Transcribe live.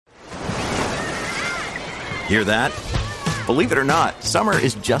Hear that? Believe it or not, summer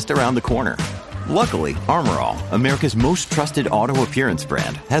is just around the corner. Luckily, Armor All, America's most trusted auto appearance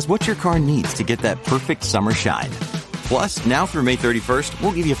brand, has what your car needs to get that perfect summer shine. Plus, now through May 31st,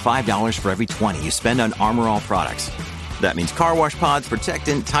 we'll give you $5 for every $20 you spend on Armor All products. That means car wash pods,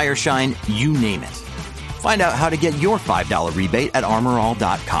 protectant, tire shine, you name it. Find out how to get your $5 rebate at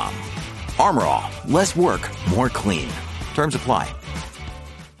armorall.com. Armor All, less work, more clean. Terms apply.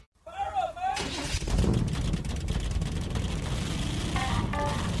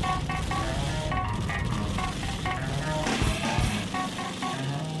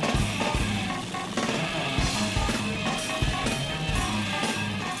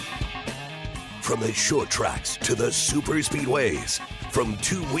 From the short tracks to the super speedways, from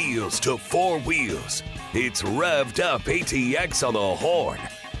 2 wheels to 4 wheels, it's Revved Up ATX on the horn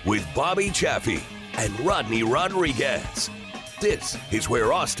with Bobby Chaffee and Rodney Rodriguez. This is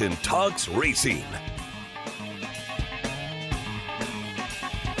where Austin talks racing.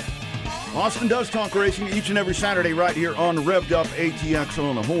 Austin does talk racing each and every Saturday right here on Revved Up ATX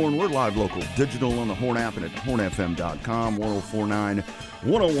on the Horn. We're live local digital on the Horn app and at hornfm.com, 1049,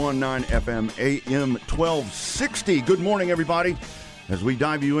 1019 FM, AM 1260. Good morning, everybody. As we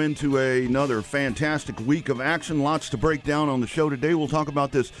dive you into another fantastic week of action, lots to break down on the show today. We'll talk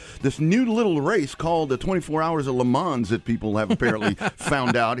about this new little race called the 24 Hours of Le Mans that people have apparently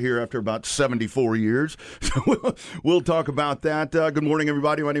found out here after about 74 years. So we'll talk about that. Good morning,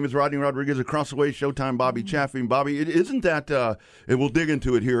 everybody. My name is Rodney Rodriguez. Across the way, Showtime, Bobby Chaffee. And Bobby, it isn't that, and we'll dig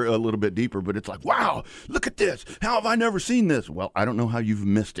into it here a little bit deeper, but it's like, wow, look at this. How have I never seen this? Well, I don't know how you've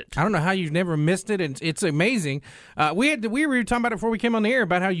missed it. I don't know how you've never missed it. It's amazing. We were talking about it before we came on the air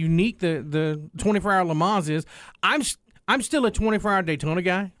about how unique the 24-hour Le Mans is. I'm still a 24-hour Daytona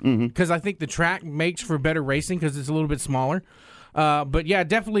guy because I think the track makes for better racing because it's a little bit smaller. But yeah,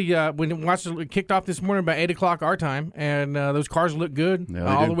 definitely when it kicked off this morning about 8 o'clock our time, and those cars look good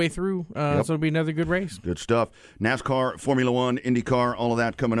all the way through. So it'll be another good race. Good stuff. NASCAR, Formula One, IndyCar, all of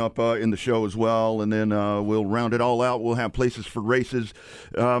that coming up in the show as well. And then we'll round it all out. We'll have places for races,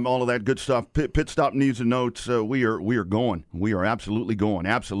 all of that good stuff. Pit stop news and notes. We are going. We are absolutely going.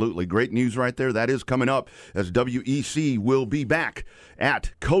 Absolutely. Great news right there. That is coming up as WEC will be back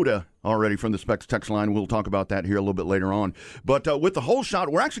at COTA. Already from the Specs text line. We'll talk about that here a little bit later on. But with the whole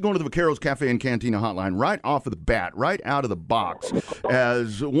shot, we're actually going to the Vaqueros Cafe and Cantina hotline right off of the bat, right out of the box,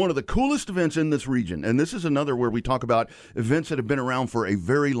 as one of the coolest events in this region. And this is another where we talk about events that have been around for a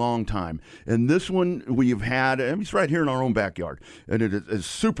very long time. And this one we've had, it's right here in our own backyard. And it is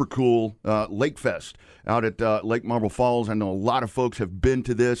super cool, Lake Fest out at Lake Marble Falls. I know a lot of folks have been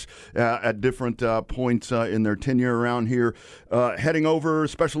to this at different points in their tenure around here. Heading over,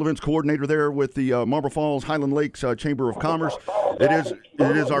 special events coordinator there with the Marble Falls Highland Lakes Chamber of Commerce. It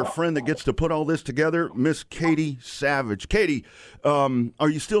is our friend that gets to put all this together, Miss Katie Savage. Katie, are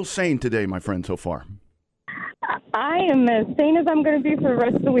you still sane today, my friend, so far? I am as sane as I'm going to be for the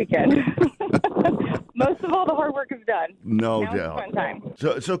rest of the weekend. Most of all the hard work is done. No now doubt. It's fun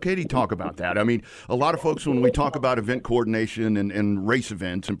time. So, Katie, talk about that. I mean, a lot of folks, when we talk about event coordination and race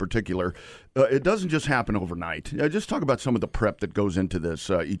events in particular, it doesn't just happen overnight. Just talk about some of the prep that goes into this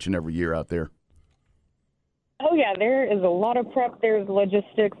each and every year out there. Oh, yeah, there is a lot of prep. There's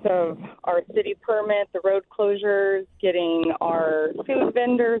logistics of our city permit, the road closures, getting our food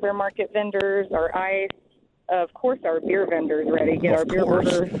vendors, our market vendors, our ice, of course, our beer vendors ready, get our beer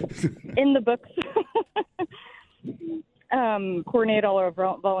orders in the books, coordinate all our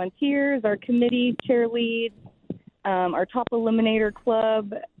volunteers, our committee chair leads, our top eliminator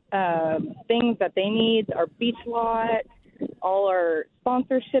club, things that they need, our beach lot, all our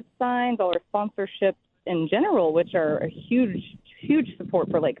sponsorship signs, all our sponsorships in general, which are a huge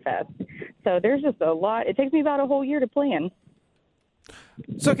support for Lake Fest. So there's just a lot. It takes me about a whole year to plan.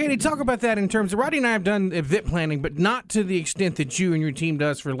 So, Katie, talk about that in terms of Roddy and I have done event planning, but not to the extent that you and your team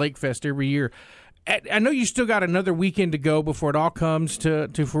does for Lake Fest every year. I know you still got another weekend to go before it all comes to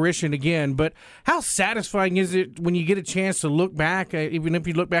fruition again, but how satisfying is it when you get a chance to look back, even if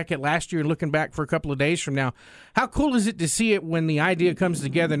you look back at last year and looking back for a couple of days from now, how cool is it to see it when the idea comes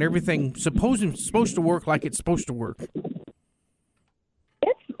together and everything's supposed to work like it's supposed to work?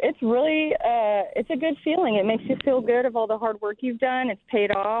 It's really, it's a good feeling. It makes you feel good of all the hard work you've done. It's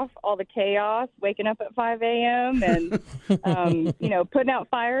paid off, all the chaos, waking up at 5 a.m. and, putting out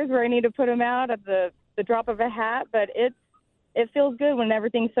fires where I need to put them out at the drop of a hat. But it feels good when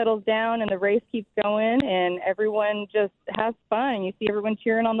everything settles down and the race keeps going and everyone just has fun and you see everyone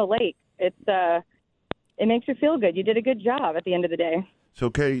cheering on the lake. It makes you feel good. You did a good job at the end of the day. So,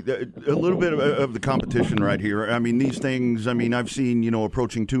 Katie, a little bit of the competition right here. I mean, these things, I've seen,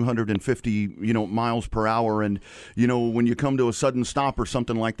 approaching 250, miles per hour. And, when you come to a sudden stop or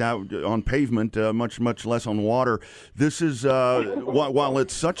something like that on pavement, much less on water, this is, while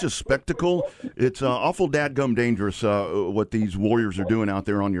it's such a spectacle, it's awful dadgum dangerous what these warriors are doing out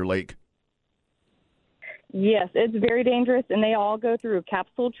there on your lake. Yes, it's very dangerous, and they all go through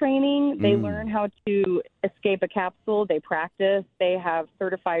capsule training. They learn how to escape a capsule. They practice. They have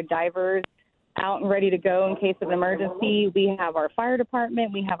certified divers out and ready to go in case of an emergency. We have our fire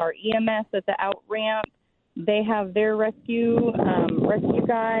department. We have our EMS at the out ramp. They have their rescue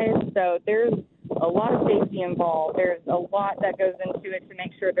guys. So there's a lot of safety involved. There's a lot that goes into it to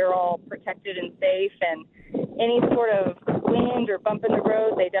make sure they're all protected and safe. And any sort of wind or bump in the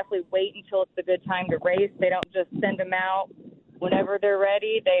road, they definitely wait until it's a good time to race. They don't just send them out whenever they're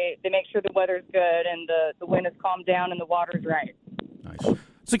ready. They make sure the weather's good and the wind has calmed down and the water's right. Nice.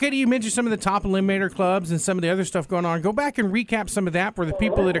 So, Katie, you mentioned some of the top eliminator clubs and some of the other stuff going on. Go back and recap some of that for the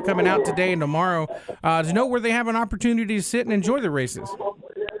people that are coming out today and tomorrow to know where they have an opportunity to sit and enjoy the races.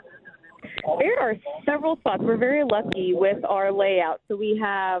 There are several spots. We're very lucky with our layout. So we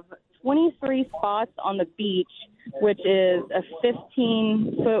have 23 spots on the beach, which is a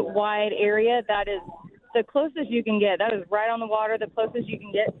 15-foot wide area. That is the closest you can get. That is right on the water, the closest you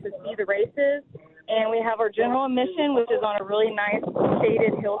can get to see the races. And we have our general admission, which is on a really nice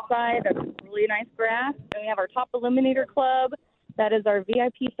shaded hillside. That's really nice grass. And we have our top eliminator club. That is our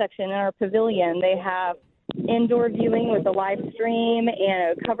VIP section in our pavilion. They have indoor viewing with a live stream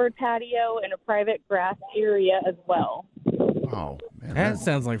and a covered patio and a private grass area as well. Oh, man, That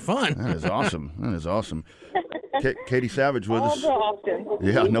sounds like fun. That is awesome. That is awesome. Katie Savage with us. Often.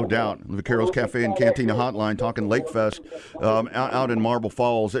 Yeah, no doubt. Vaqueros Cafe and Cantina Hotline talking Lake Fest out in Marble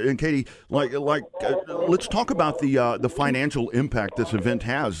Falls. And Katie, let's talk about the financial impact this event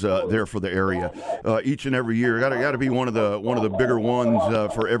has there for the area each and every year. Got to be one of the bigger ones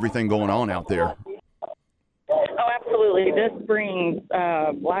for everything going on out there. Oh, absolutely. This brings,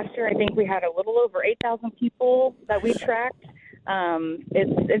 last year I think we had a little over 8,000 people that we tracked.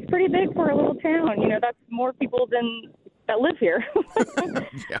 It's pretty big for a little town. That's more people than that live here.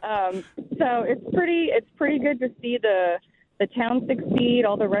 Yeah. So it's pretty good to see the town succeed,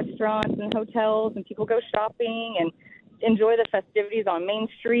 all the restaurants and hotels, and people go shopping and enjoy the festivities on Main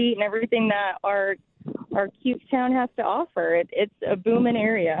Street and everything that our cute town has to offer. It's a booming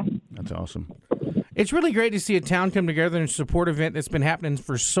area. That's awesome. It's really great to see a town come together and support an event that's been happening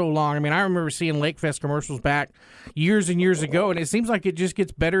for so long. I mean, I remember seeing Lake Fest commercials back years and years ago, and it seems like it just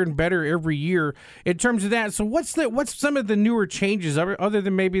gets better and better every year in terms of that. So what's some of the newer changes, other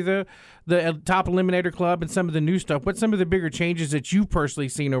than maybe the Top Eliminator Club and some of the new stuff? What's some of the bigger changes that you've personally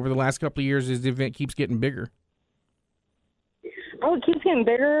seen over the last couple of years as the event keeps getting bigger? Oh, it keeps getting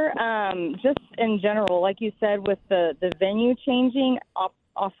bigger. Just in general, like you said, with the venue changing,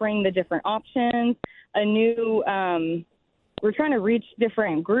 offering the different options, a new, we're trying to reach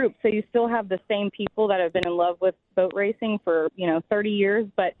different groups. So you still have the same people that have been in love with boat racing for, 30 years,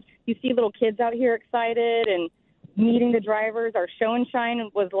 but you see little kids out here excited and meeting the drivers. Our show and shine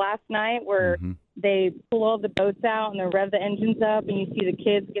was last night where they pull all the boats out and they rev the engines up and you see the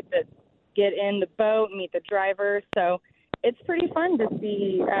kids get in the boat and meet the drivers. So it's pretty fun to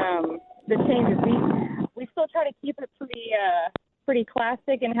see the changes. We still try to keep it pretty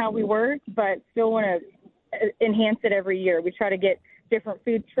classic in how we work, but still want to enhance it every year. We try to get different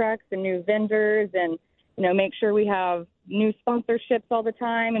food trucks and new vendors and, make sure we have new sponsorships all the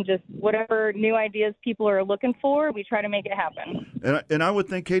time and just whatever new ideas people are looking for, we try to make it happen. And I would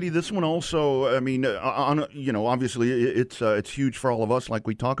think, Katie, this one also, obviously it's huge for all of us, like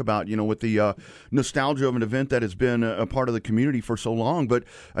we talk about, with the nostalgia of an event that has been a part of the community for so long. But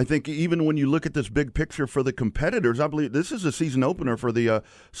I think even when you look at this big picture for the competitors, I believe this is a season opener for the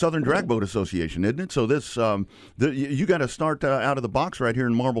Southern Drag Boat Association, isn't it? So this, you got to start out of the box right here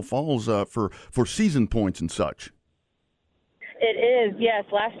in Marble Falls for season points and such. It is, yes.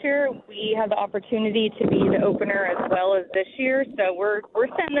 Last year we had the opportunity to be the opener as well as this year, so we're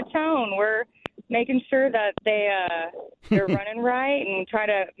setting the tone. We're making sure that they're running right and try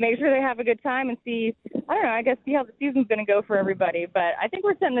to make sure they have a good time and see how the season's going to go for everybody. But I think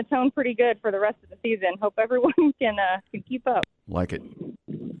we're setting the tone pretty good for the rest of the season. Hope everyone can keep up. Like it.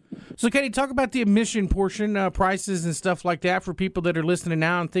 So, Katie, talk about the admission portion, prices and stuff like that for people that are listening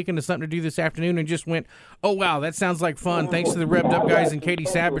now and thinking of something to do this afternoon and just went, oh, wow, that sounds like fun. Thanks to the Revved Up guys and Katie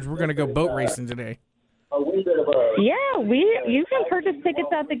Savage, we're going to go boat racing today. Yeah, you can purchase tickets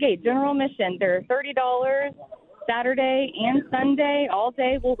at the gate. General admission, they're $30 Saturday and Sunday. All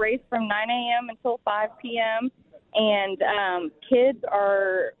day we'll race from 9 a.m. until 5 p.m. And kids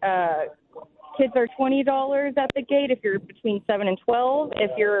are $20 at the gate if you're between 7 and 12.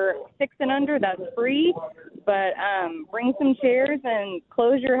 If you're 6 and under, that's free. But bring some chairs and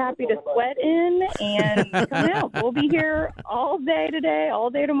clothes you're happy to sweat in, and come out. We'll be here all day today, all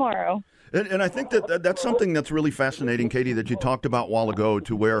day tomorrow. And I think that's something that's really fascinating, Katie, that you talked about a while ago,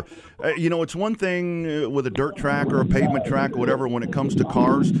 to where, it's one thing with a dirt track or a pavement track or whatever when it comes to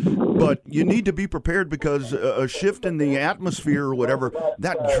cars, but you need to be prepared because a shift in the atmosphere or whatever,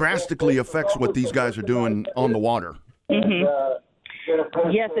 that drastically affects what these guys are doing on the water. Mm-hmm.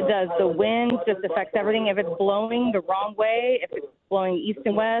 Yes, it does. The wind just affects everything. If it's blowing the wrong way, if it's blowing east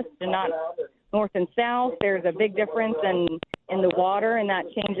and west and not north and south, there's a big difference in the water, and that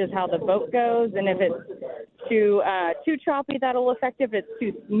changes how the boat goes. And if it's too choppy, that'll affect it. If it's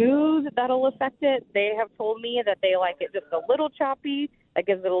too smooth, that'll affect it. They have told me that they like it just a little choppy. That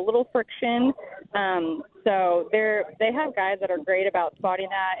gives it a little friction. So they have guys that are great about spotting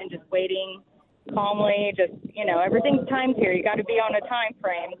that and just waiting calmly. Just, everything's timed here. You got to be on a time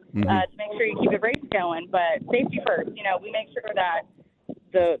frame to make sure you keep the race going. But safety first. We make sure that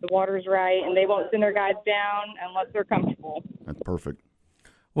the water's right, and they won't send their guys down unless they're comfortable. That's perfect.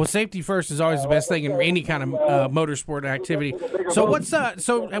 Well, safety first is always the best thing in any kind of motorsport activity. So what's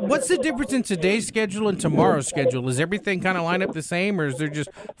the difference in today's schedule and tomorrow's schedule? Is everything kind of lined up the same, or is there just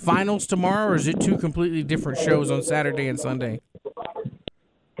finals tomorrow, or is it two completely different shows on Saturday and Sunday?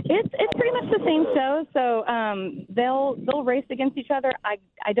 It's pretty much the same show. So they'll race against each other. I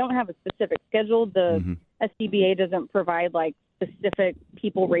don't have a specific schedule. The SCBA doesn't provide like specific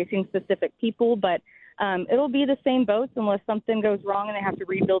people racing specific people, but it'll be the same boats unless something goes wrong and they have to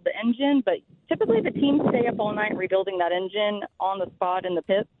rebuild the engine. But typically the teams stay up all night rebuilding that engine on the spot in the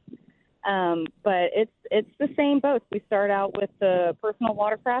pits. But it's the same boats. We start out with the personal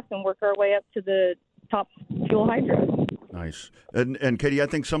watercraft and work our way up to the top fuel hydro. Nice. And Katie, I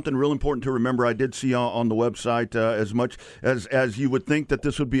think something real important to remember, I did see on the website, as much as you would think that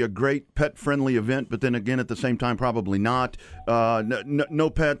this would be a great pet-friendly event, but then again, at the same time, probably not. No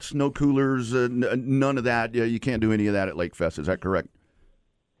pets, no coolers, none of that. You can't do any of that at Lake Fest. Is that correct?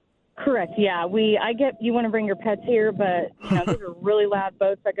 Correct, yeah. I get you want to bring your pets here, but these are really loud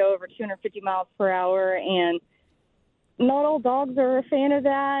boats that go over 250 miles per hour, and not all dogs are a fan of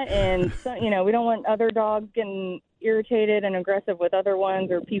that. And, so, we don't want other dogs getting irritated and aggressive with other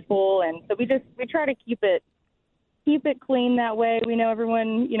ones or people, and so we try to keep it clean that way. We know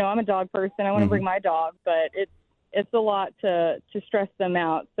everyone, I'm a dog person. I want to bring my dog, but it's a lot to stress them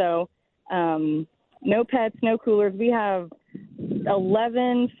out. So no pets, no coolers. We have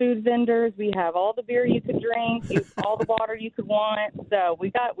 11 food vendors. We have all the beer you could drink, all the water you could want. So we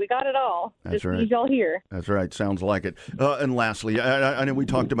got it all. That's just right. need y'all here. That's right. Sounds like it. And lastly, I know we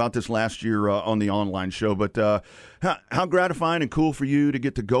talked about this last year on the online show, but how gratifying and cool for you to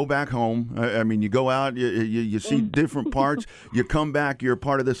get to go back home. I mean, you go out, you see different parts, you come back, you're a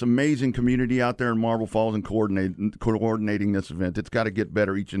part of this amazing community out there in Marble Falls and coordinating this event. It's got to get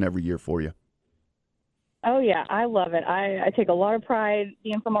better each and every year for you. Oh, yeah, I love it. I take a lot of pride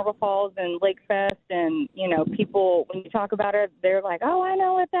being from Marble Falls and Lake Fest, and, people, when you talk about it, they're like, oh, I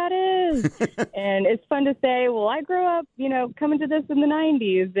know what that is. And it's fun to say, well, I grew up, coming to this in the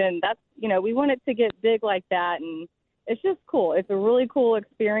 90s, and that's, we want it to get big like that, and it's just cool. It's a really cool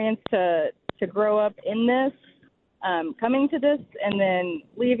experience to grow up in this, coming to this, and then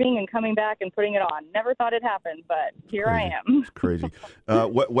leaving and coming back and putting it on. Never thought it happened, but here I am. It's crazy.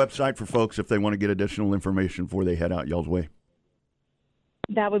 What website for folks if they want to get additional information before they head out y'all's way?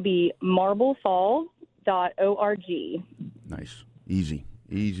 That would be marblefalls.org. Nice. Easy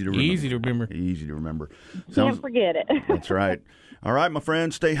to remember. Easy to remember. Can't forget it. That's right. All right, my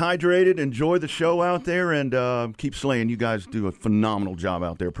friends, stay hydrated. Enjoy the show out there, and keep slaying. You guys do a phenomenal job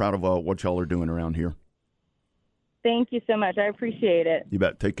out there. Proud of what y'all are doing around here. Thank you so much. I appreciate it. You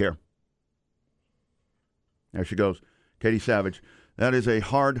bet. Take care. There she goes. Katie Savage. That is a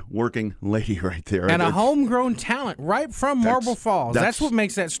hard-working lady right there. And a homegrown talent right from Marble Falls. That's what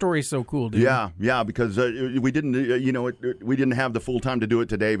makes that story so cool, dude. Yeah, because we didn't, we didn't have the full time to do it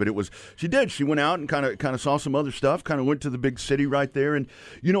today, but she did. She went out and kind of saw some other stuff, kind of went to the big city right there. And,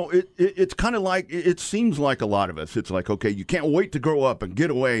 it's kind of like, it seems like a lot of us. It's like, okay, you can't wait to grow up and get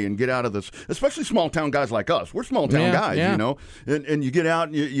away and get out of this, especially small-town guys like us. We're small-town guys, and you get out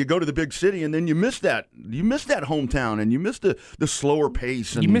and you go to the big city, and then you miss that. You miss that hometown, and you miss the slower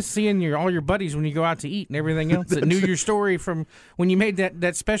pace. And you miss seeing all your buddies when you go out to eat and everything else that knew your story from when you made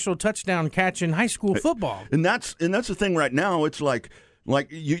that special touchdown catch in high school football. And that's the thing right now. It's like Like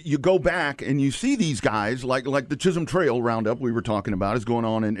you go back and you see these guys like the Chisholm Trail Roundup we were talking about is going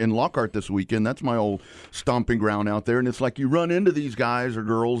on in Lockhart this weekend. That's my old stomping ground out there. And it's like you run into these guys or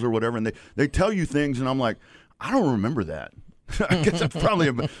girls or whatever, and they tell you things, and I'm like, I don't remember that. I guess that's probably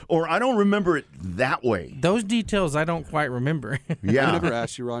or I don't remember it that way. Those details I don't quite remember. Yeah. I never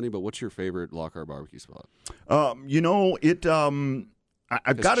asked you, Ronnie, but what's your favorite Lockhart barbecue spot?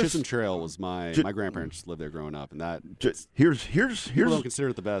 I've got Chisholm Trail was my grandparents lived there growing up, and that here's people don't consider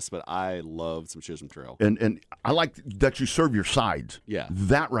it the best, but I loved some Chisholm Trail. And I like that you serve your sides. Yeah,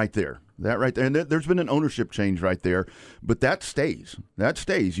 that right there. And there's been an ownership change right there, but that stays.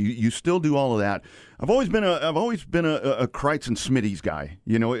 You still do all of that. I've always been a Kreitz and Smitty's guy.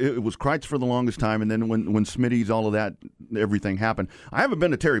 It was Kreitz for the longest time, and then when Smitty's, all of that, everything happened. I haven't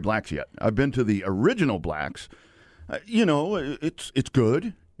been to Terry Black's yet. I've been to the original Black's. It's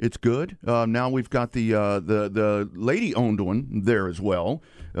good. It's good. Now we've got the lady-owned one there as well.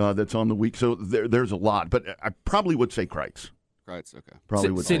 That's on the week. So there's a lot, but I probably would say Kreitz. Kreitz, okay.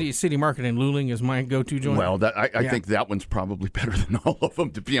 Probably would. City Market in Luling is my go-to joint. Well, I think that one's probably better than all of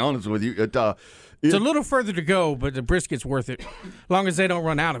them. To be honest with you, it's a little further to go, but the brisket's worth it, as long as they don't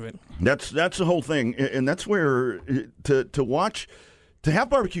run out of it. That's the whole thing, and that's where to have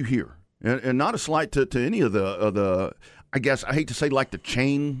barbecue here. And not a slight to any of the I guess I hate to say like the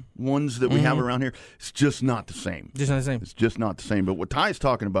chain ones that we have around here. It's just not the same. Just not the same. It's just not the same. But what Ty's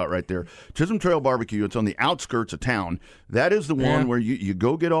talking about right there, Chisholm Trail Barbecue, it's on the outskirts of town. That is the one where you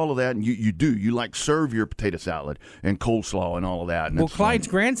go get all of that, and you like serve your potato salad and coleslaw and all of that. And Clyde's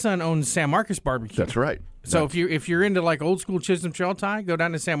grandson owns San Marcos Barbecue. That's right. So if you're into like old school Chisholm Trail, Ty, go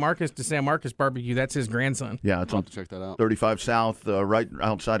down to San Marcos Barbecue. That's his grandson. Yeah, it's on check that out. 35 South, right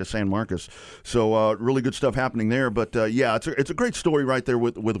outside of San Marcos. So really good stuff happening there. But it's a great story right there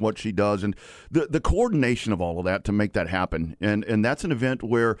with what she does, and the coordination of all of that to make that happen. And that's an event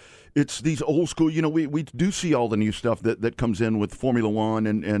where it's these old school. We do see all the new stuff that comes in with Formula One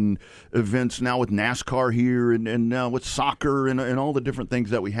and events now with NASCAR here and now with soccer and all the different things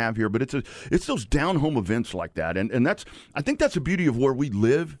that we have here. But it's those down home events like that, and I think that's the beauty of where we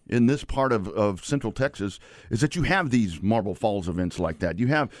live in this part of Central Texas, is that you have these Marble Falls events like that. You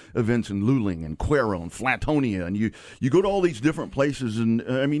have events in Luling and Cuero and Flatonia, and you go to all these different places, and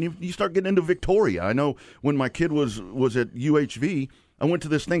you start getting into Victoria. I know when my kid was at UHV, I went to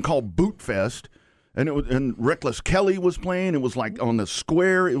this thing called Boot Fest, and Reckless Kelly was playing. It was like on the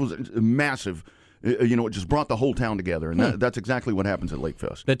square. It was massive. It just brought the whole town together, and that's exactly what happens at Lake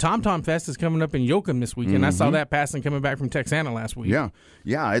Fest. The Tom Tom Fest is coming up in Yoakum this weekend. I saw that passing coming back from Texana last week.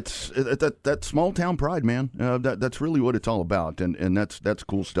 Yeah, it's that small town pride, man. That's really what it's all about, and that's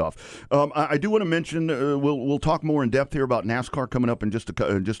cool stuff. I do want to mention we'll talk more in depth here about NASCAR coming up in just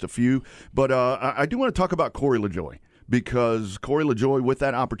a few, but I do want to talk about Corey LaJoie. Because Corey LaJoie, with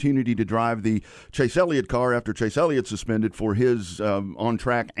that opportunity to drive the Chase Elliott car after Chase Elliott suspended for his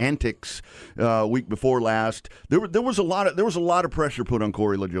on-track antics week before last, there was a lot of pressure put on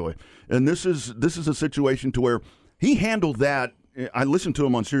Corey LaJoie, and this is a situation to where he handled that. I listened to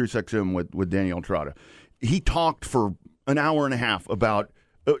him on SiriusXM with Danielle Trotta. He talked for an hour and a half about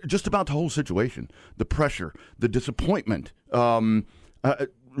just about the whole situation, the pressure, the disappointment.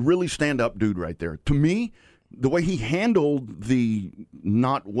 Really stand-up dude right there. To me, the way he handled the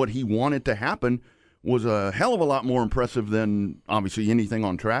not what he wanted to happen was a hell of a lot more impressive than obviously anything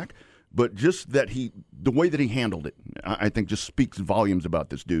on track. But just the way that he handled it, I think just speaks volumes about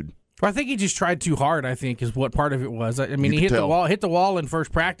this dude. Well, I think he just tried too hard, I think, is what part of it was. I mean, he hit the wall in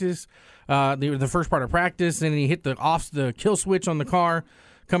first practice, the first part of practice, and he hit the kill switch on the car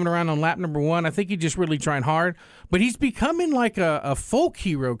coming around on lap number 1. I think he just really trying hard. But he's becoming like a folk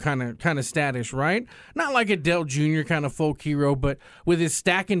hero kind of status, right? Not like a Dell Jr. kind of folk hero, but with his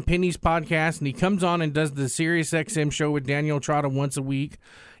Stacking Pennies podcast, and he comes on and does the SiriusXM show with Daniel Trotta once a week.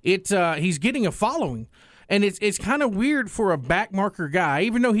 He's getting a following. And it's kind of weird for a backmarker guy,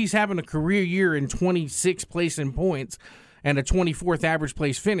 even though he's having a career year in 26th place in points and a 24th average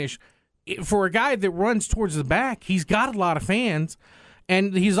place finish. For a guy that runs towards the back, he's got a lot of fans.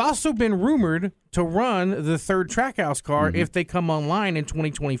 And he's also been rumored to run the third Trackhouse car if they come online in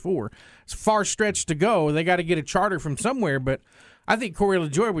 2024. It's a far stretch to go. They got to get a charter from somewhere, but I think Corey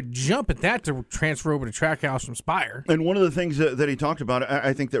LaJoie would jump at that to transfer over to Trackhouse from Spire. And one of the things that he talked about,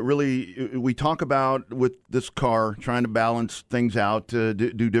 I think that really we talk about with this car, trying to balance things out, to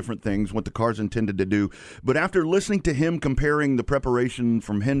do different things, what the car's intended to do. But after listening to him comparing the preparation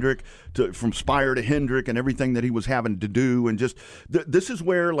from Spire to Hendrick and everything that he was having to do, and just this is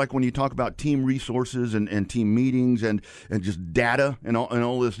where, like when you talk about team resources and team meetings and just data and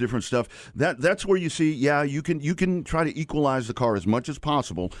all this different stuff, that's where you see, you can try to equalize the car as much as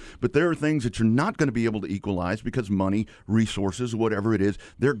possible, but there are things that you're not going to be able to equalize because money, resources, whatever it is,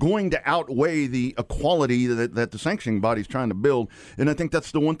 they're going to outweigh the equality that the sanctioning body's trying to build. And I think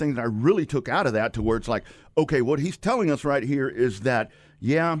that's the one thing that I really took out of that, to where it's like, okay, what he's telling us right here is that,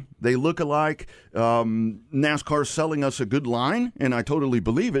 yeah, they look alike. NASCAR's selling us a good line, and I totally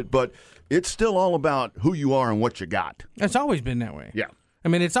believe it, but it's still all about who you are and what you got. It's always been that way. Yeah. I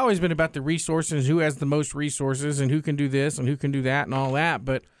mean, it's always been about the resources, who has the most resources, and who can do this and who can do that and all that.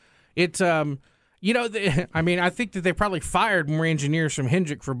 But it's, I think that they probably fired more engineers from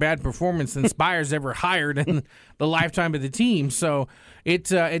Hendrick for bad performance than Spire's ever hired in the lifetime of the team. So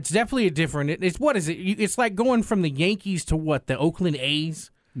it's definitely a different. It's what is it? It's like going from the Yankees to what, the Oakland A's.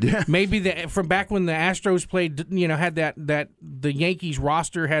 Yeah. Maybe from back when the Astros played, had that the Yankees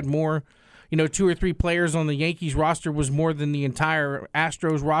roster had more. 2 or 3 players on the Yankees roster was more than the entire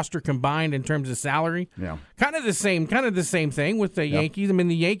Astros roster combined in terms of salary. Yeah, kind of the same thing with the Yankees. I mean,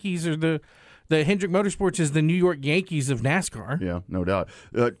 the Yankees are the Hendrick Motorsports is the New York Yankees of NASCAR. Yeah, no doubt.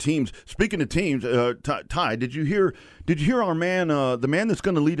 Teams. Speaking of teams, Ty, did you hear our man, the man that's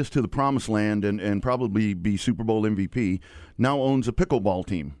going to lead us to the promised land and probably be Super Bowl MVP, now owns a pickleball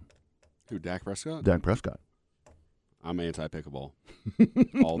team? Who, Dak Prescott? Dak Prescott. I'm anti-pickleball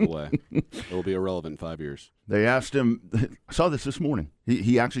all the way. It will be irrelevant in 5 years. They asked him, I saw this morning.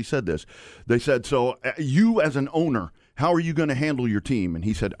 He actually said this. They said, so you as an owner, how are you going to handle your team? And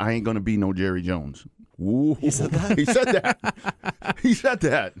he said, I ain't going to be no Jerry Jones. Ooh. He said that? He said that. He said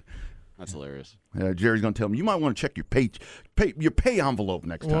that. That's hilarious. Jerry's going to tell him, you might want to check your pay envelope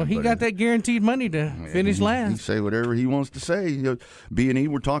next time. Well, he got that guaranteed money to finish last. He say whatever he wants to say. B&E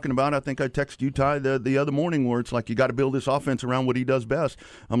we're talking about, I think I texted you, Ty, the other morning, where it's like you got to build this offense around what he does best.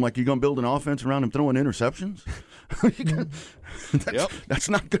 I'm like, you're going to build an offense around him throwing interceptions? That's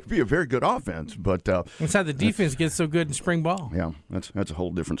not going to be a very good offense. But that's how the defense gets so good in spring ball. Yeah, that's a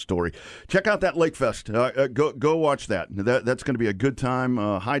whole different story. Check out that Lake Fest. Go watch that. That's going to be a good time.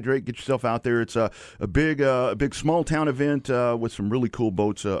 Hydrate, get yourself out there. It's a big small town event with some really cool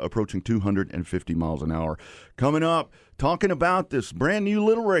boats approaching 250 miles an hour. Coming up, talking about this brand new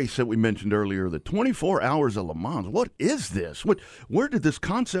little race that we mentioned earlier, the 24 Hours of Le Mans. What is this? Where did this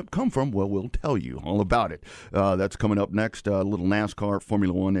concept come from? Well, we'll tell you all about it. That's coming up next. A little NASCAR,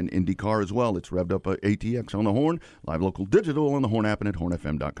 Formula One, and IndyCar as well. It's Revved Up ATX on the Horn, live local digital on the Horn app and at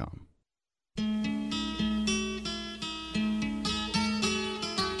hornfm.com.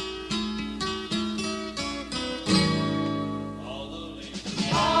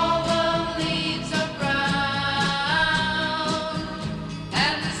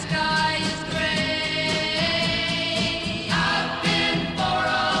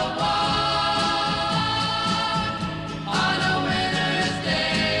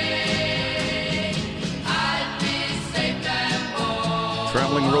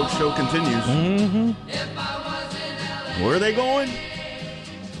 Traveling Road Show continues. Mm-hmm. Where are they going?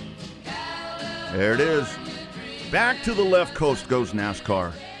 There it is. Back to the left coast goes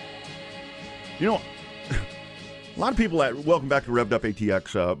NASCAR. A lot of people welcome back to Revved Up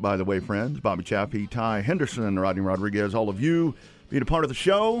ATX, by the way, friends. Bobby Chappie, Ty Henderson, Rodney Rodriguez, all of you being a part of the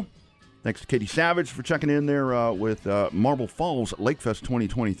show. Thanks to Katie Savage for checking in there with Marble Falls Lake Fest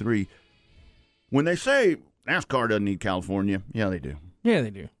 2023. When they say NASCAR doesn't need California, yeah, they do. Yeah,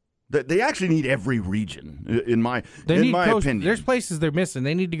 they do. They actually need every region, in my opinion. There's places they're missing.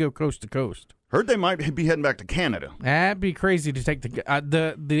 They need to go coast to coast. Heard they might be heading back to Canada. That'd be crazy to take the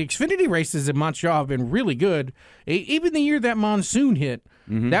Xfinity races in Montreal have been really good. Even the year that monsoon hit,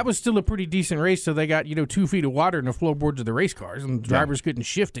 that was still a pretty decent race. So they got 2 feet of water in the floorboards of the race cars, and the drivers couldn't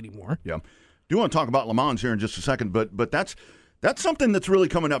shift anymore. Yeah, do want to talk about Le Mans here in just a second, but that's something that's really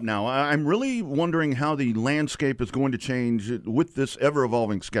coming up now. I'm really wondering how the landscape is going to change with this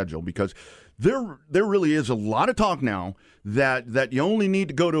ever-evolving schedule, because there really is a lot of talk now that you only need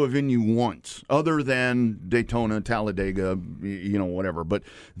to go to a venue once, other than Daytona, Talladega, whatever. But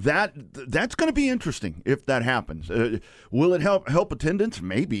that's going to be interesting if that happens. Will it help attendance?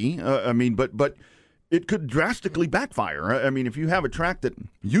 Maybe. But it could drastically backfire. I mean, if you have a track that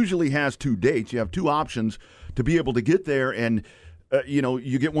usually has 2 dates, you have 2 options to be able to get there, and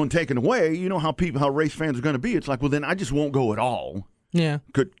you get one taken away. You know how race fans are going to be. It's like, well, then I just won't go at all. Yeah,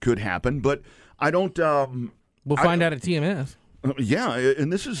 could happen, but I don't. We'll find out at TMS. Yeah,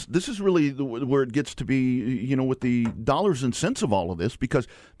 and this is really where it gets to be, with the dollars and cents of all of this, because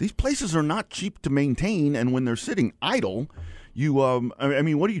these places are not cheap to maintain, and when they're sitting idle,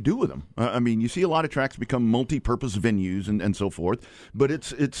 what do you do with them? You see a lot of tracks become multi-purpose venues and so forth, but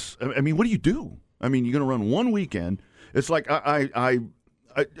it's what do you do? You're going to run one weekend. It's like I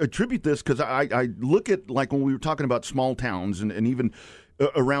attribute this because I look at, like, when we were talking about small towns and even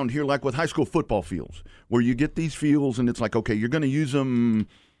around here, like with high school football fields, where you get these fields and it's like, okay, you're going to use them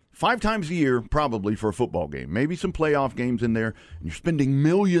 5 times a year probably for a football game, maybe some playoff games in there, and you're spending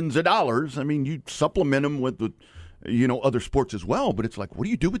millions of dollars. I mean, you supplement them with the other sports as well, but it's like, what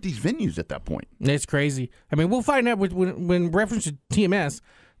do you do with these venues at that point? It's crazy. I mean, we'll find out when reference to TMS,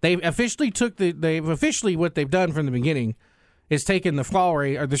 they've officially what they've done from the beginning is taken the fall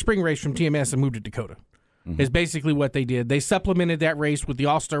race or the spring race from TMS and moved it to Dakota. Is basically what they did. They supplemented that race with the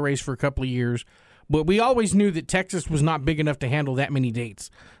All-Star race for a couple of years, but we always knew that Texas was not big enough to handle that many dates.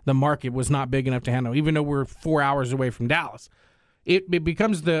 The market was not big enough to handle, even though we're 4 hours away from Dallas. It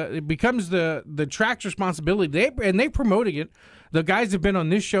becomes the track's responsibility. They promoting it. The guys have been on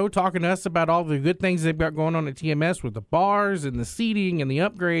this show talking to us about all the good things they've got going on at TMS with the bars and the seating and the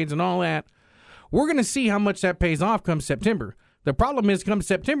upgrades and all that. We're going to see how much that pays off come September. The problem is, come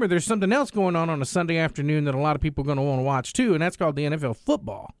September, there's something else going on a Sunday afternoon that a lot of people are going to want to watch too, and that's called the NFL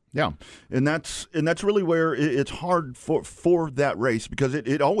football. Yeah, and that's really where it's hard for that race, because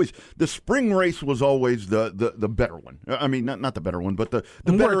it always, the spring race was always the better one. I mean, not the better one, but the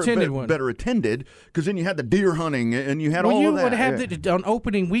better attended, because then you had the deer hunting and you had all of that. Would have on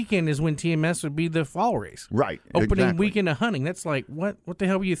opening weekend is when TMS would be the fall race. Right. Opening weekend of hunting. That's like, what the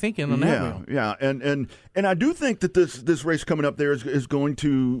hell were you thinking on that wheel? Yeah, and I do think that this race coming up there is going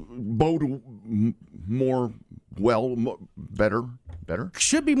to bode better.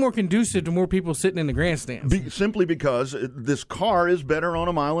 Should be more conducive to more people sitting in the grandstands. Simply because this car is better on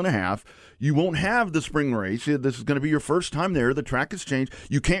a mile and a half. You won't have the spring race. This is going to be your first time there. The track has changed.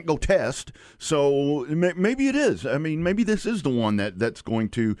 You can't go test. So maybe it is. I mean, maybe this is the one that's going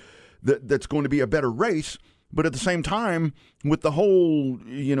to be a better race. But at the same time, with the whole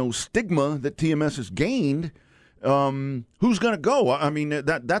stigma that TMS has gained, who's going to go? I mean,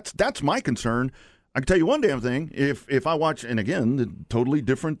 that's my concern. I can tell you one damn thing. If I watch, and again, the totally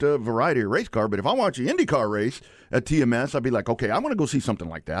different variety of race car, but if I watch the IndyCar race at TMS, I'd be like, okay, I want to go see something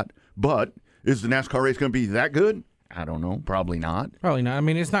like that. But is the NASCAR race going to be that good? I don't know. Probably not. Probably not. I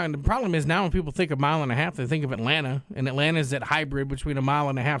mean, it's not. The problem is now when people think of mile and a half, they think of Atlanta, and Atlanta is that hybrid between a mile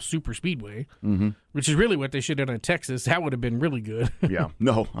and a half super speedway, which is really what they should have done in Texas. That would have been really good. Yeah.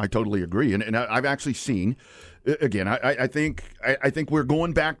 No, I totally agree. And I've actually seen. Again, I think we're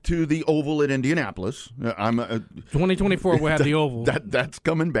going back to the oval at Indianapolis. 2024 we'll have the oval. That's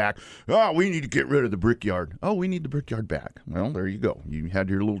coming back. Oh, we need to get rid of the Brickyard. Oh, we need the Brickyard back. Well, there you go. You had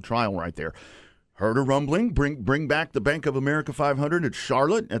your little trial right there. Heard a rumbling. Bring back the Bank of America 500 at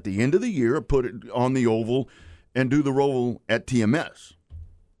Charlotte at the end of the year. Put it on the oval, and do the roll at TMS.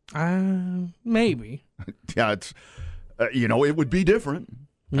 Maybe. Yeah, it's it would be different.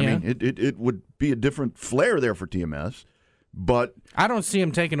 I mean, it would be a different flair there for TMS, but I don't see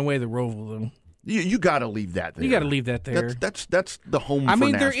him taking away the Roval though. You got to leave that there. You got to leave that there. That's the home. I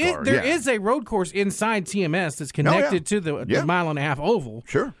mean, for NASCAR. there is a road course inside TMS that's connected to the mile and a half oval.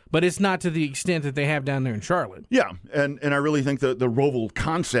 Sure, but it's not to the extent that they have down there in Charlotte. Yeah, and I really think the Roval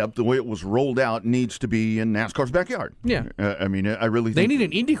concept, the way it was rolled out, needs to be in NASCAR's backyard. Yeah, I mean, I really they think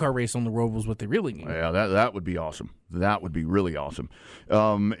need an IndyCar race on the Roval is what they really need. Yeah, that would be awesome. That would be really awesome.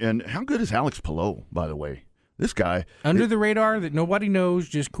 And how good is Alex Palou, by the way? This guy under the radar that nobody knows,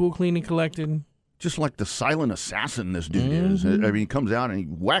 just cool, clean, and collected. Just like the silent assassin this dude is. I mean, he comes out and he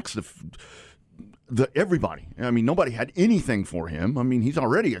whacks the everybody. I mean, nobody had anything for him. I mean, he's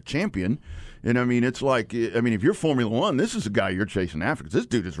already a champion. And, I mean, it's like, if you're Formula One, this is a guy you're chasing after, because this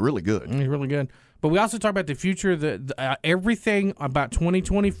dude is really good. He's really good. But we also talk about the future. Everything about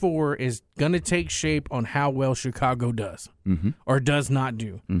 2024 is going to take shape on how well Chicago does or does not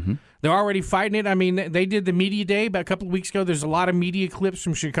do. They're already fighting it. I mean, they did the media day about a couple of weeks ago. There's a lot of media clips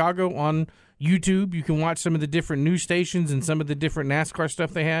from Chicago on YouTube. You can watch some of the different news stations and some of the different NASCAR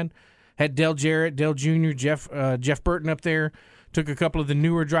stuff they had. Had Dale Jarrett, Dale Jr., Jeff Burton up there. Took a couple of the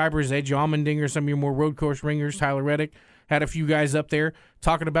newer drivers, Edge Allmendinger, some of your more road course ringers, Tyler Reddick. Had a few guys up there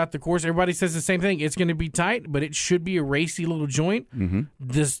talking about the course. Everybody says the same thing. It's going to be tight, but it should be a racy little joint.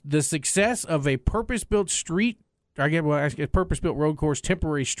 The success of a purpose-built purpose-built road course,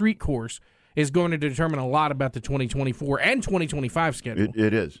 temporary street course, is going to determine a lot about the 2024 and 2025 schedule.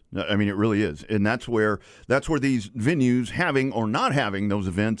 It is. I mean, it really is. And that's where these venues, having or not having those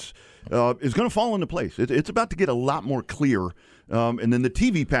events, is going to fall into place. It's about to get a lot more clear. And then the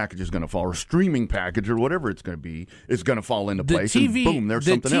TV package is going to fall, or streaming package, or whatever it's going to be, is going to fall into place. And boom, there's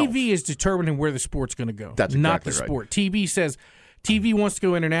something else. The TV is determining where the sport's going to go. That's exactly not the sport. Right. TV says, TV wants to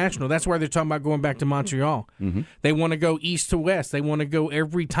go international. That's why they're talking about going back to Montreal. They want to go east to west. They want to go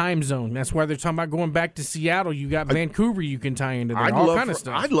every time zone. That's why they're talking about going back to Seattle. You got Vancouver you can tie into there. All kind of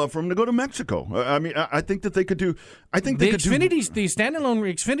stuff. I'd love for them to go to Mexico. I mean, I think that they could do. I think the they could do. The standalone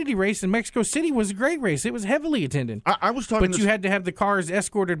Xfinity race in Mexico City was a great race. It was heavily attended. I was talking, but you had to have the cars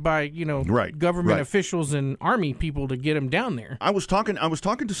escorted by government officials and army people to get them down there. I was talking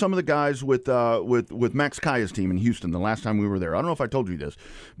to some of the guys with Max Kaya's team in Houston the last time we were there. I don't know if I told you this,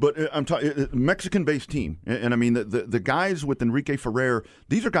 but I'm talking Mexican-based team, and I mean the guys with Enrique Ferrer.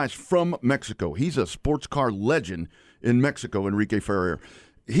 These are guys from Mexico. He's a sports car legend in Mexico, Enrique Ferrer.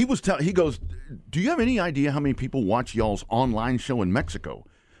 He goes, do you have any idea how many people watch y'all's online show in Mexico?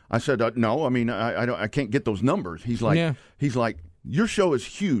 I said, no. I mean, I can't get those numbers. He's like, your show is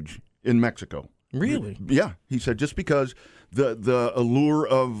huge in Mexico. Really? Yeah. He said just because the allure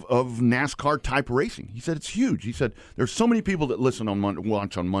of NASCAR type racing. He said it's huge. He said there's so many people that listen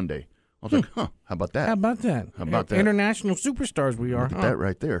watch on Monday. I was like, how about that? How about that? International superstars we are. Look at that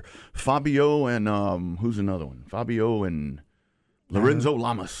right there. Fabio and who's another one? Fabio and Lorenzo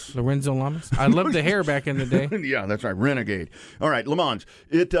Lamas. Lorenzo Lamas. I loved the hair back in the day. Yeah, that's right. Renegade. All right, Le Mans.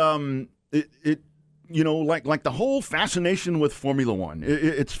 It like the whole fascination with Formula One.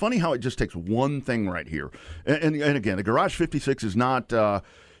 It's funny how it just takes one thing right here. And again, the Garage 56 is not.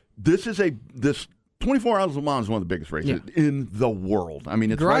 This 24 Hours of Le Mans is one of the biggest races in the world. I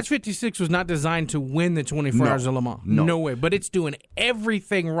mean, it's Garage 56 was not designed to win the 24 Hours of Le Mans. No way. But it's doing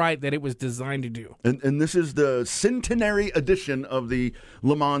everything right that it was designed to do. And this is the centenary edition of the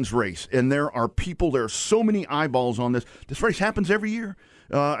Le Mans race. And there are so many eyeballs on this. This race happens every year.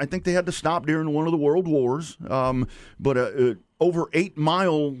 I think they had to stop during one of the world wars. But over 8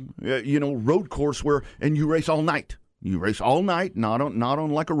 mile, road course and you race all night. You race all night, not on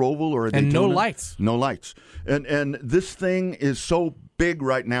like a Roval or a Daytona. And no lights. No lights. And this thing is so big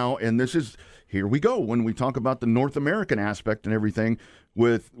right now, and here we go when we talk about the North American aspect and everything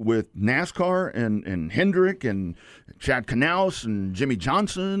with NASCAR and Hendrick and Chad Knaus and Jimmy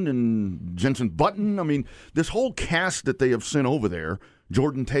Johnson and Jenson Button. I mean, this whole cast that they have sent over there,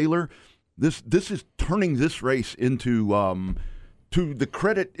 Jordan Taylor, this is turning this race into to the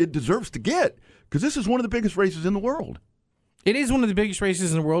credit it deserves to get. Because this is one of the biggest races in the world. It is one of the biggest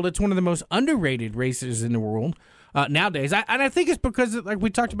races in the world. It's one of the most underrated races in the world nowadays. And I think it's because, like we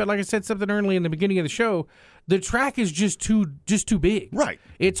talked about, like I said something early in the beginning of the show, the track is just too big. Right.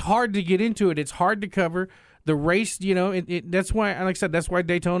 It's hard to get into it. It's hard to cover. The race, that's why, like I said, that's why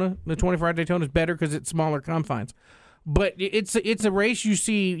Daytona, the 24-hour Daytona, is better because it's smaller confines. But it's a race you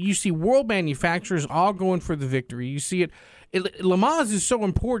see world manufacturers all going for the victory. You see it. Le Mans is so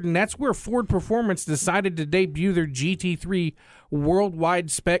important. That's where Ford Performance decided to debut their GT3 worldwide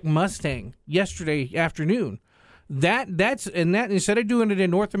spec Mustang yesterday afternoon. That's instead of doing it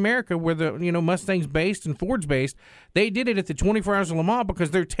in North America where the Mustang's based and Ford's based, they did it at the 24 Hours of Le Mans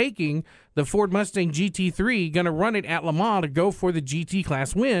because they're taking the Ford Mustang GT3, going to run it at Le Mans to go for the GT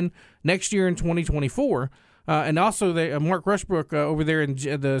class win next year in 2024. And also, Mark Rushbrook over there, and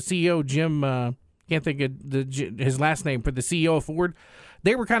the CEO, Jim, can't think of his last name, but the CEO of Ford,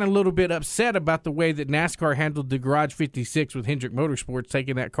 they were kind of a little bit upset about the way that NASCAR handled the Garage 56 with Hendrick Motorsports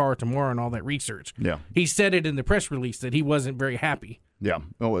taking that car tomorrow and all that research. Yeah. He said it in the press release that he wasn't very happy. Yeah.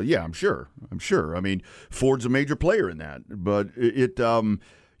 Oh, well, yeah, I'm sure. I mean, Ford's a major player in that, but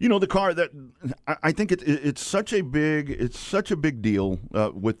the car that I think it's such a big deal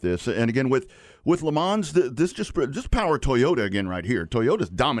with this, and again with Le Mans, this just power Toyota again right here. Toyota's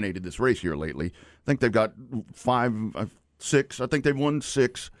dominated this race here lately. I think they've got 6. I think they've won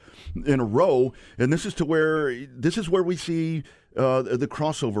 6 in a row, and this is where we see the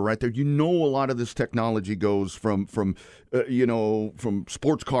crossover right there. A lot of this technology goes from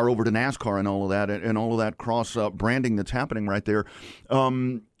sports car over to NASCAR and all of that, and all of that cross branding that's happening right there.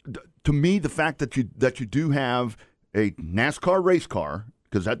 To me, the fact that you do have a NASCAR race car,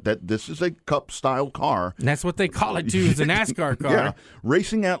 because that this is a Cup style car, and that's what they call it too, is a NASCAR car. Yeah,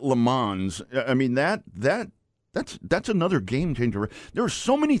 racing at Le Mans. I mean that's another game changer. There are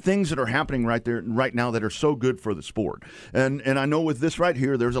so many things that are happening right now that are so good for the sport. And I know with this right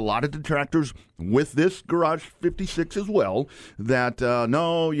here, there's a lot of detractors with this Garage 56 as well that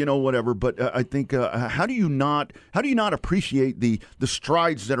whatever. But I think how do you not appreciate the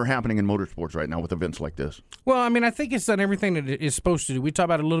strides that are happening in motorsports right now with events like this? Well, I mean, I think it's done everything that it is supposed to do. We talked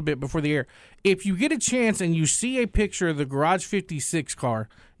about it a little bit before the air. If you get a chance and you see a picture of the Garage 56 car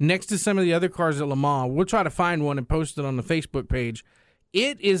next to some of the other cars at Le Mans, we'll try to find one and post it on the Facebook page.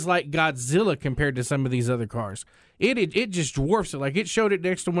 It is like Godzilla compared to some of these other cars. It just dwarfs it. Like, it showed it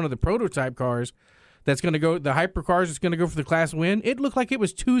next to one of the prototype cars. that's going to go, the hypercars that's going to go for the class win, it looked like it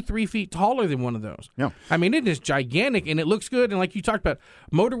was 2-3 feet taller than one of those. Yeah. I mean, it is gigantic, and it looks good. And like you talked about,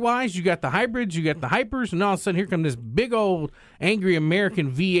 motor-wise, you got the hybrids, you got the hypers, and all of a sudden here comes this big old angry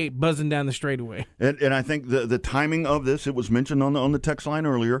American V8 buzzing down the straightaway. And I think the timing of this, it was mentioned on the text line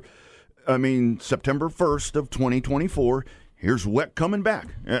earlier. I mean, September 1st of 2024. Here's WEC coming back.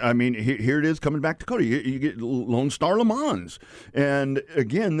 I mean, here it is coming back to Dakota. You get Lone Star Le Mans. And,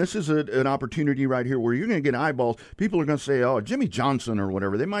 again, this is an opportunity right here where you're going to get eyeballs. People are going to say, oh, Jimmy Johnson or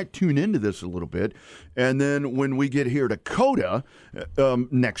whatever. They might tune into this a little bit. And then when we get here to Dakota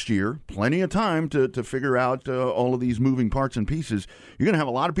next year, plenty of time to figure out all of these moving parts and pieces. You're going to have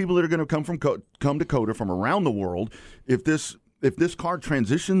a lot of people that are going to come to Dakota from around the world. If this car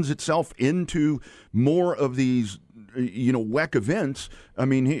transitions itself into more of these WEC events, I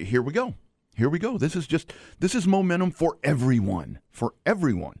mean, here we go. Here we go. This is momentum for everyone. For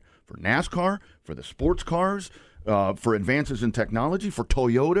NASCAR, for the sports cars, for advances in technology, for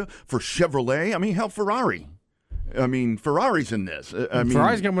Toyota, for Chevrolet. I mean, hell, Ferrari. I mean, Ferrari's in this.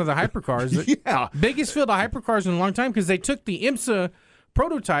 Ferrari's got one of the hypercars. Yeah. Biggest field of hypercars in a long time because they took the IMSA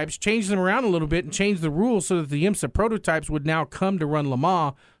prototypes, changed them around a little bit, and changed the rules so that the IMSA prototypes would now come to run Le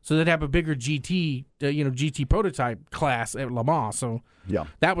Mans, so they'd have a bigger GT, GT prototype class at Le Mans. So yeah,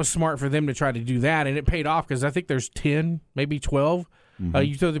 that was smart for them to try to do that, and it paid off because I think there's 10, maybe 12.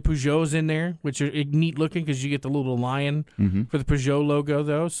 You throw the Peugeots in there, which are neat looking because you get the little lion for the Peugeot logo,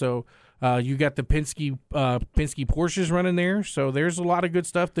 though. So you got the Penske Porsches running there. So there's a lot of good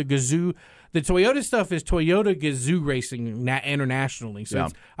stuff. The Gazoo, the Toyota stuff is Toyota Gazoo Racing internationally. So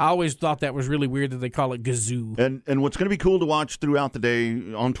I always thought that was really weird that they call it Gazoo. And what's going to be cool to watch throughout the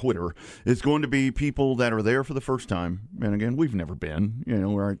day on Twitter is going to be people that are there for the first time. And again, we've never been.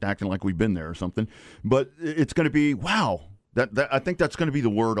 We're acting like we've been there or something. But it's going to be, wow. That I think that's going to be the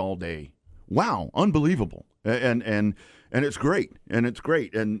word all day. Wow, unbelievable. And it's great.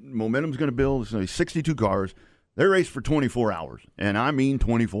 And momentum's going to build. It's going to be 62 cars. They race for 24 hours. And I mean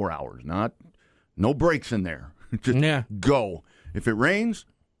 24 hours, no breaks in there. Just go. If it rains,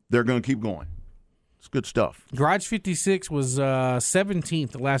 they're going to keep going. It's good stuff. Garage 56 was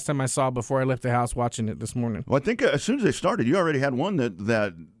 17th the last time I saw before I left the house watching it this morning. Well, I think as soon as they started, you already had one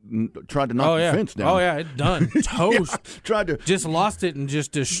that tried to knock the fence down. Oh, yeah, it's done. Toast. Tried to. Just lost it and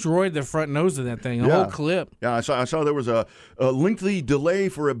just destroyed the front nose of that thing, the whole clip. Yeah, I saw there was a lengthy delay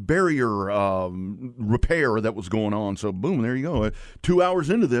for a barrier repair that was going on. So, boom, there you go. 2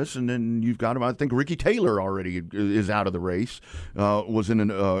 hours into this, and then you've got him. I think Ricky Taylor already is out of the race. Was in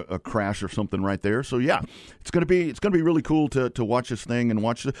a crash or something right there. So, yeah, it's gonna be really cool to watch this thing and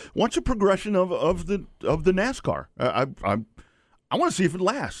watch the progression of the NASCAR. I want to see if it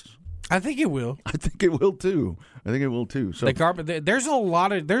lasts. I think it will. I think it will too. So there's a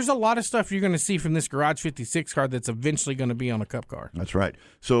lot of stuff you're going to see from this Garage 56 car that's eventually going to be on a Cup car. That's right.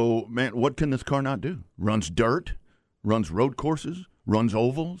 So, man, what can this car not do? Runs dirt, runs road courses, runs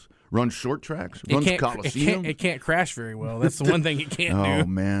ovals, runs short tracks, runs Coliseum. It can't crash very well. That's the one thing it can't do. Oh,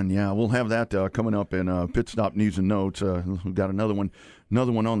 man, yeah. We'll have that coming up in Pit Stop News and Notes. We've got another one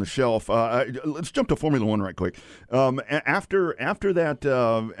on the shelf. Let's jump to Formula One right quick. After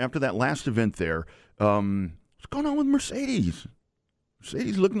that last event there, what's going on with Mercedes?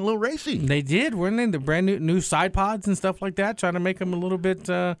 Mercedes looking a little racy. They did, weren't they? The brand new side pods and stuff like that, trying to make them a little bit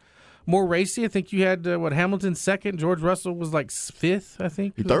more racy. I think you had Hamilton second. George Russell was like fifth, I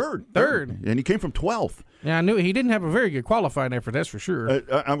think. Third, and he came from 12th. Yeah, I knew he didn't have a very good qualifying effort. That's for sure.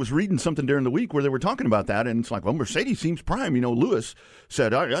 I was reading something during the week where they were talking about that, and it's like, well, Mercedes seems prime. Lewis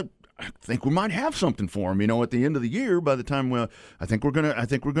said, I think we might have something for him. At the end of the year, by the time I think we're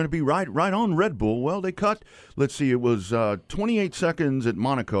gonna be right on Red Bull. Well, they cut. Let's see, it was 28 seconds at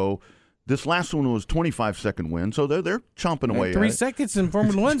Monaco. This last one was 25-second win, so they're chomping away at it. 3 seconds in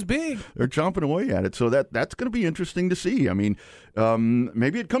Formula One's big. They're chomping away at it, so that's going to be interesting to see. I mean,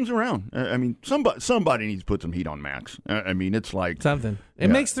 maybe it comes around. I mean, somebody needs to put some heat on Max. I mean, it's like something. It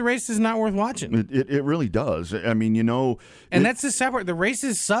makes the races not worth watching. It really does. I mean, and that's the sad part. The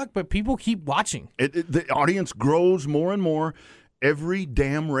races suck, but people keep watching. The audience grows more and more. Every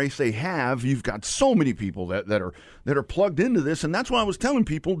damn race they have, you've got so many people that are plugged into this, and that's why I was telling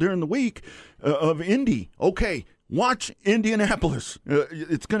people during the week of Indy, okay, watch Indianapolis.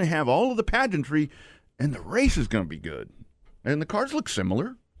 It's going to have all of the pageantry, and the race is going to be good. And the cars look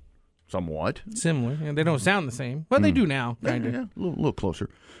similar, somewhat. Similar, and they don't sound the same, but they do now, kind of. Yeah, a little closer.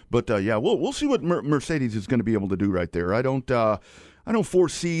 But we'll see what Mercedes is going to be able to do right there. I don't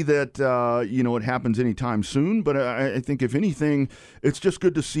foresee that it happens anytime soon. But I think if anything, it's just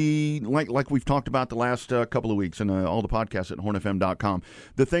good to see, like we've talked about the last couple of weeks and all the podcasts at hornfm.com.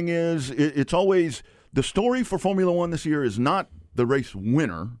 The thing is, it's always the story for Formula One this year is not the race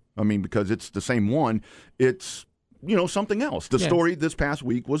winner. I mean, because it's the same one. It's something else. The story this past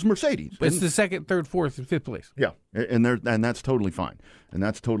week was Mercedes. It's the second, third, fourth, and fifth place. Yeah, and that's totally fine.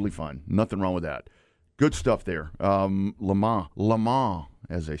 Nothing wrong with that. Good stuff there. Le Mans,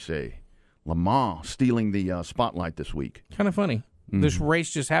 as they say. Le Mans stealing the spotlight this week. Kind of funny. Mm-hmm. This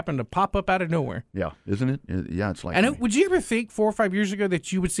race just happened to pop up out of nowhere. Yeah, isn't it? Yeah, it's like. And would you ever think 4 or 5 years ago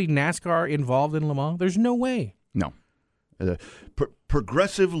that you would see NASCAR involved in Le Mans? There's no way. No.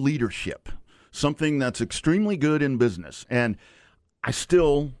 Progressive leadership. Something that's extremely good in business. And I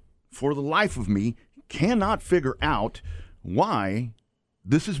still, for the life of me, cannot figure out why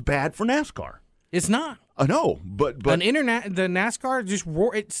this is bad for NASCAR. It's not. I know, but the NASCAR just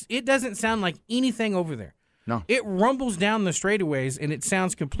it doesn't sound like anything over there. No. It rumbles down the straightaways, and it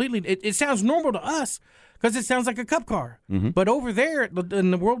sounds it sounds normal to us because it sounds like a cup car. Mm-hmm. But over there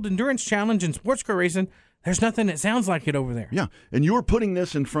in the World Endurance Challenge and sports car racing, there's nothing that sounds like it over there. Yeah, and you're putting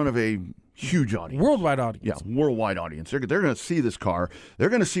this in front of a huge audience. Worldwide audience. Yeah, worldwide audience. They're going to see this car. They're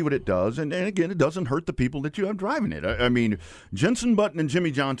going to see what it does. And again, it doesn't hurt the people that you have driving it. I mean, Jenson Button and Jimmy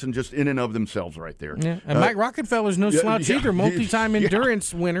Johnson just in and of themselves right there. Yeah. And Mike Rockefeller's no slouch either. Multi-time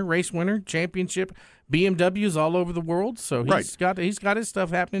endurance winner, race winner, championship, BMWs all over the world. So he's got his stuff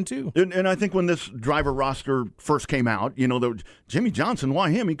happening too. And I think when this driver roster first came out, Jimmy Johnson,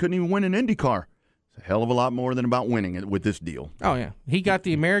 why him? He couldn't even win an Indy car. It's a hell of a lot more than about winning it with this deal. Oh, yeah. He got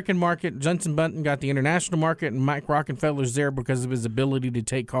the American market. Jenson Button got the international market, and Mike Rockefeller's there because of his ability to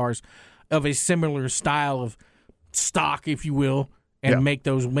take cars of a similar style of stock, if you will, and make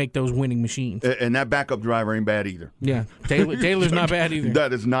those winning machines. And that backup driver ain't bad either. Yeah. Taylor's not bad either.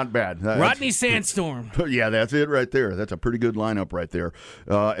 That is not bad. Rodney Sandstorm. Yeah, that's it right there. That's a pretty good lineup right there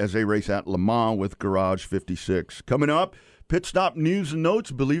as they race at Le Mans with Garage 56. Coming up, Pit Stop News and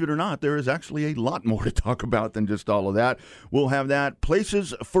Notes. Believe it or not, there is actually a lot more to talk about than just all of that. We'll have that.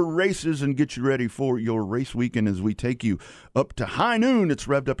 Places for races and get you ready for your race weekend as we take you up to high noon. It's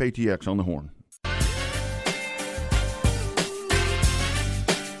Revved Up ATX on the horn.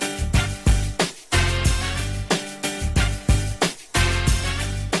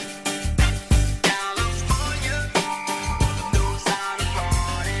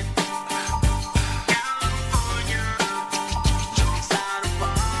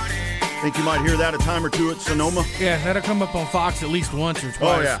 Think you might hear that a time or two at Sonoma? Yeah, that'll come up on Fox at least once or twice.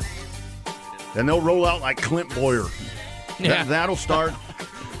 Oh, yeah. And they'll roll out like Clint Boyer. Yeah. That'll start.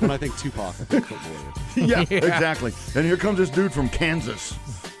 When I think Tupac, I think Clint Boyer. Yeah, exactly. And here comes this dude from Kansas.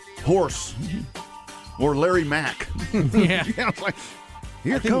 Horse. Or Larry Mack. Yeah. It's like,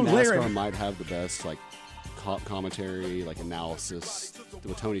 here I think comes NASCAR Larry. might have the best commentary, analysis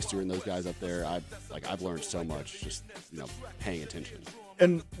with Tony Stewart and those guys up there. I've learned so much just paying attention.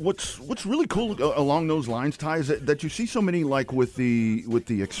 And what's really cool along those lines, Ty, is that you see so many, like with the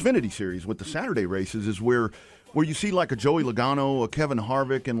Xfinity series, with the Saturday races, is where you see like a Joey Logano, a Kevin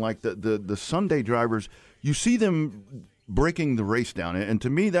Harvick, and like the Sunday drivers, you see them breaking the race down. And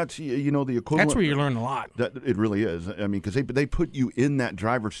to me, that's the equivalent. That's where you learn a lot. It really is. I mean, because they put you in that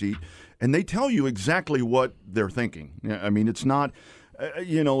driver's seat, and they tell you exactly what they're thinking. I mean, it's not.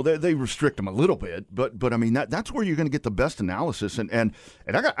 They restrict them a little bit, but I mean that's where you're going to get the best analysis. And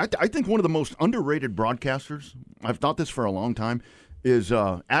I think one of the most underrated broadcasters, I've thought this for a long time, is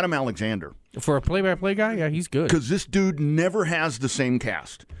Adam Alexander. For a play-by-play guy, yeah, he's good. Because this dude never has the same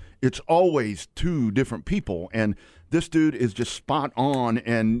cast. It's always two different people, and this dude is just spot on.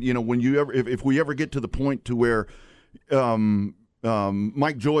 And when if we ever get to the point to where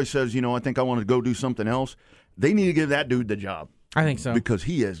Mike Joy says, I think I want to go do something else, they need to give that dude the job. I think so. Because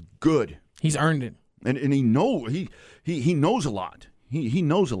he is good. He's earned it. And he knows a lot. He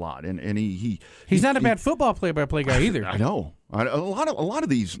knows a lot, and he's not a bad football play-by-play guy either. I know. A lot of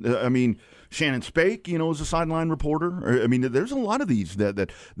these. I mean, Shannon Spake, is a sideline reporter. I mean, there's a lot of these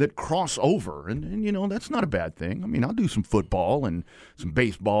that cross over, and that's not a bad thing. I mean, I'll do some football and some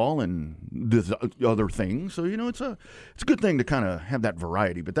baseball and this other things. So it's a good thing to kind of have that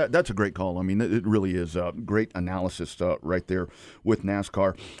variety. But that's a great call. I mean, it really is great analysis right there with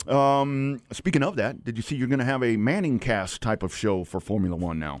NASCAR. Speaking of that, did you see you're going to have a Manning Cast type of show for Formula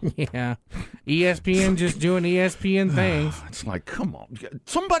One now? Yeah, ESPN just doing ESPN things. It's like, come on,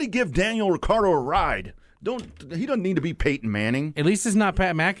 somebody give Daniel Ricciardo a ride. He doesn't need to be Peyton Manning. At least it's not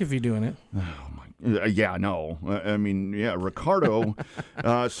Pat McAfee doing it. Oh my, yeah, no. I mean, yeah, Ricciardo.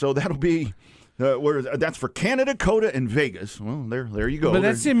 So that'll be That's for Canada, COTA, and Vegas. Well, there you go. But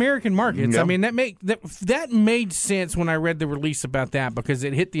that's the American markets. Yeah. I mean, that made sense when I read the release about that because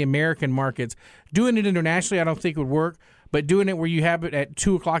it hit the American markets. Doing it internationally, I don't think would work. But doing it where you have it at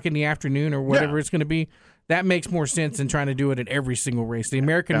 2:00 in the afternoon or whatever it's going to be, that makes more sense than trying to do it at every single race. The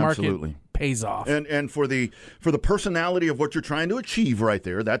American market pays off. And for the personality of what you're trying to achieve right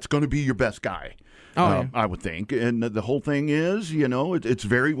there, that's going to be your best guy. I would think. And the whole thing is, it's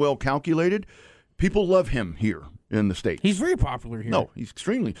very well calculated. People love him here in the States. He's very popular here. No, he's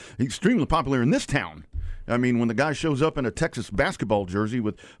extremely popular in this town. I mean, when the guy shows up in a Texas basketball jersey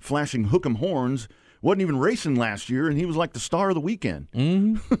with flashing hook'em horns, wasn't even racing last year, and he was like the star of the weekend.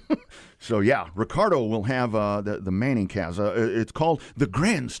 Mm-hmm. So, yeah, Ricardo will have the Manning cast. It's called The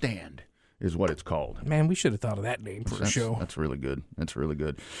Grandstand is what it's called. Man, we should have thought of that name for a show. That's really good.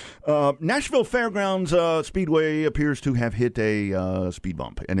 Nashville Fairgrounds Speedway appears to have hit a speed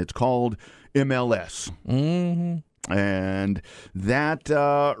bump, and it's called MLS. Mm-hmm. And that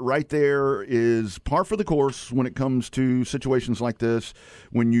right there is par for the course when it comes to situations like this,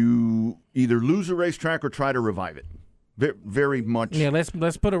 when you either lose a racetrack or try to revive it. Very much. Yeah, let's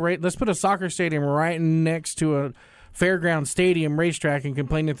put a soccer stadium right next to a fairground stadium racetrack and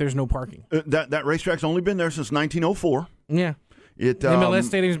complain that there's no parking. That racetrack's only been there since 1904. Yeah, the MLS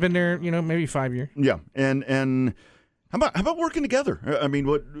stadium's been there, maybe 5 years. Yeah, and. How about working together? I mean,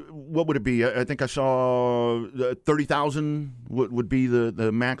 what would it be? I think I saw 30,000 would be the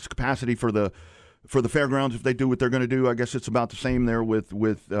max capacity for the fairgrounds if they do what they're going to do. I guess it's about the same there with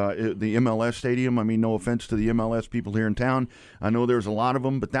the MLS stadium. I mean, no offense to the MLS people here in town. I know there's a lot of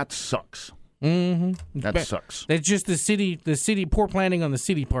them, but that sucks. Mm-hmm. That sucks. That's just the city poor planning on the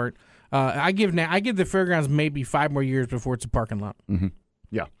city part. I give the fairgrounds maybe 5 more years before it's a parking lot. Mm-hmm.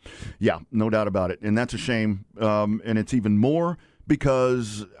 Yeah, no doubt about it. And that's a shame. And it's even more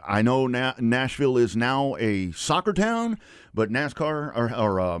because I know Nashville is now a soccer town, but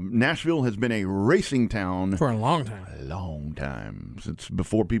Nashville has been a racing town for a long time. Since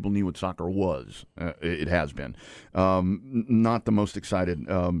before people knew what soccer was. It has been. Not the most excited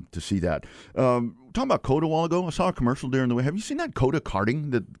to see that. Talking about COTA a while ago, I saw a commercial during the way. Have you seen that COTA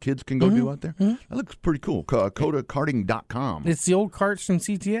karting that kids can go do out there? Mm-hmm. That looks pretty cool. COTAkarting.com. It's the old carts from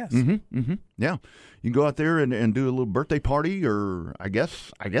CTS. Mm-hmm. Yeah. You can go out there and do a little birthday party, or I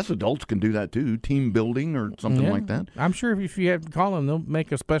guess adults can do that too, team building or something like that. I'm sure if you have to call them, they'll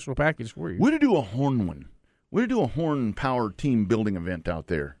make a special package for you. We're to do a horn one. We're to do a horn-powered team building event out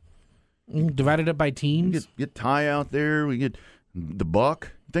there. Divided up by teams? Get Ty out there. We get the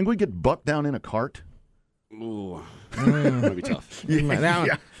Buck. Think we get Buck down in a cart? Ooh, that'd be tough.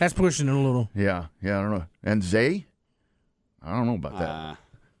 That's pushing it a little. Yeah, I don't know. And Zay? I don't know about that.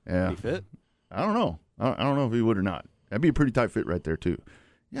 Yeah, he fit? I don't know. I don't know if he would or not. That'd be a pretty tight fit right there too.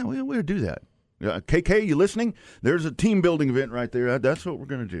 Yeah, we would do that. KK, you listening? There's a team building event right there. That's what we're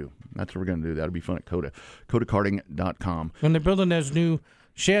going to do. That'll be fun at COTA. COTAkarting.com. When they're building those new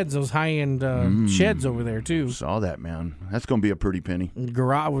sheds, those high-end sheds over there, too. Saw that, man. That's going to be a pretty penny.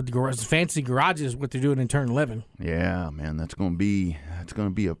 Fancy garages, what they're doing in Turn 11. Yeah, man, that's going to be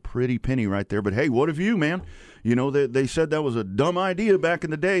a pretty penny right there. But, hey, what of you, man? They said that was a dumb idea back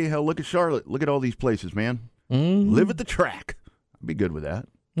in the day. Hell, look at Charlotte. Look at all these places, man. Mm-hmm. Live at the track. I'd be good with that.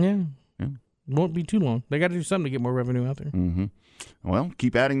 Yeah. Won't be too long. They got to do something to get more revenue out there. Mm-hmm. Well,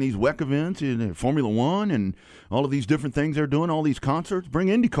 keep adding these WEC events in Formula One and all of these different things they're doing, all these concerts. Bring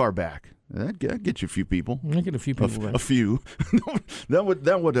IndyCar back. That get you a few people. Get a few people back. A few. that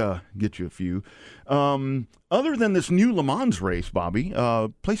would get you a few. Other than this new Le Mans race, Bobby,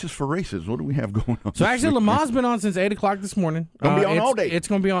 places for races. What do we have going on? So actually, Le Mans has been on since 8 o'clock this morning. Going to be on all day. It's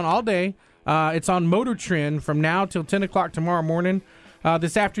going to be on all day. It's on Motor Trend from now till 10 o'clock tomorrow morning.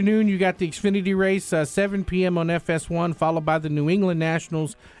 This afternoon, you got the Xfinity race, 7 p.m. on FS1, followed by the New England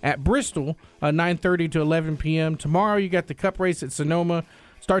Nationals at Bristol, 9:30 to 11 p.m. Tomorrow, you got the Cup race at Sonoma.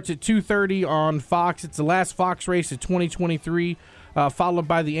 Starts at 2:30 on Fox. It's the last Fox race of 2023, followed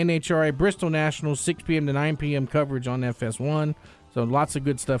by the NHRA Bristol Nationals, 6 p.m. to 9 p.m. coverage on FS1. So lots of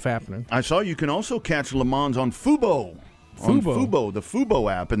good stuff happening. I saw you can also catch Le Mans on Fubo. Fubo, the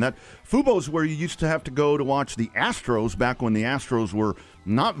Fubo app, and that Fubo's where you used to have to go to watch the Astros back when the Astros were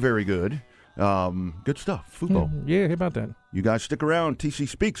not very good. Good stuff, Fubo. Yeah, how about that? You guys stick around. TC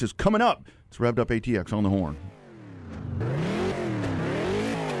Speaks is coming up. It's Revved Up ATX on the Horn.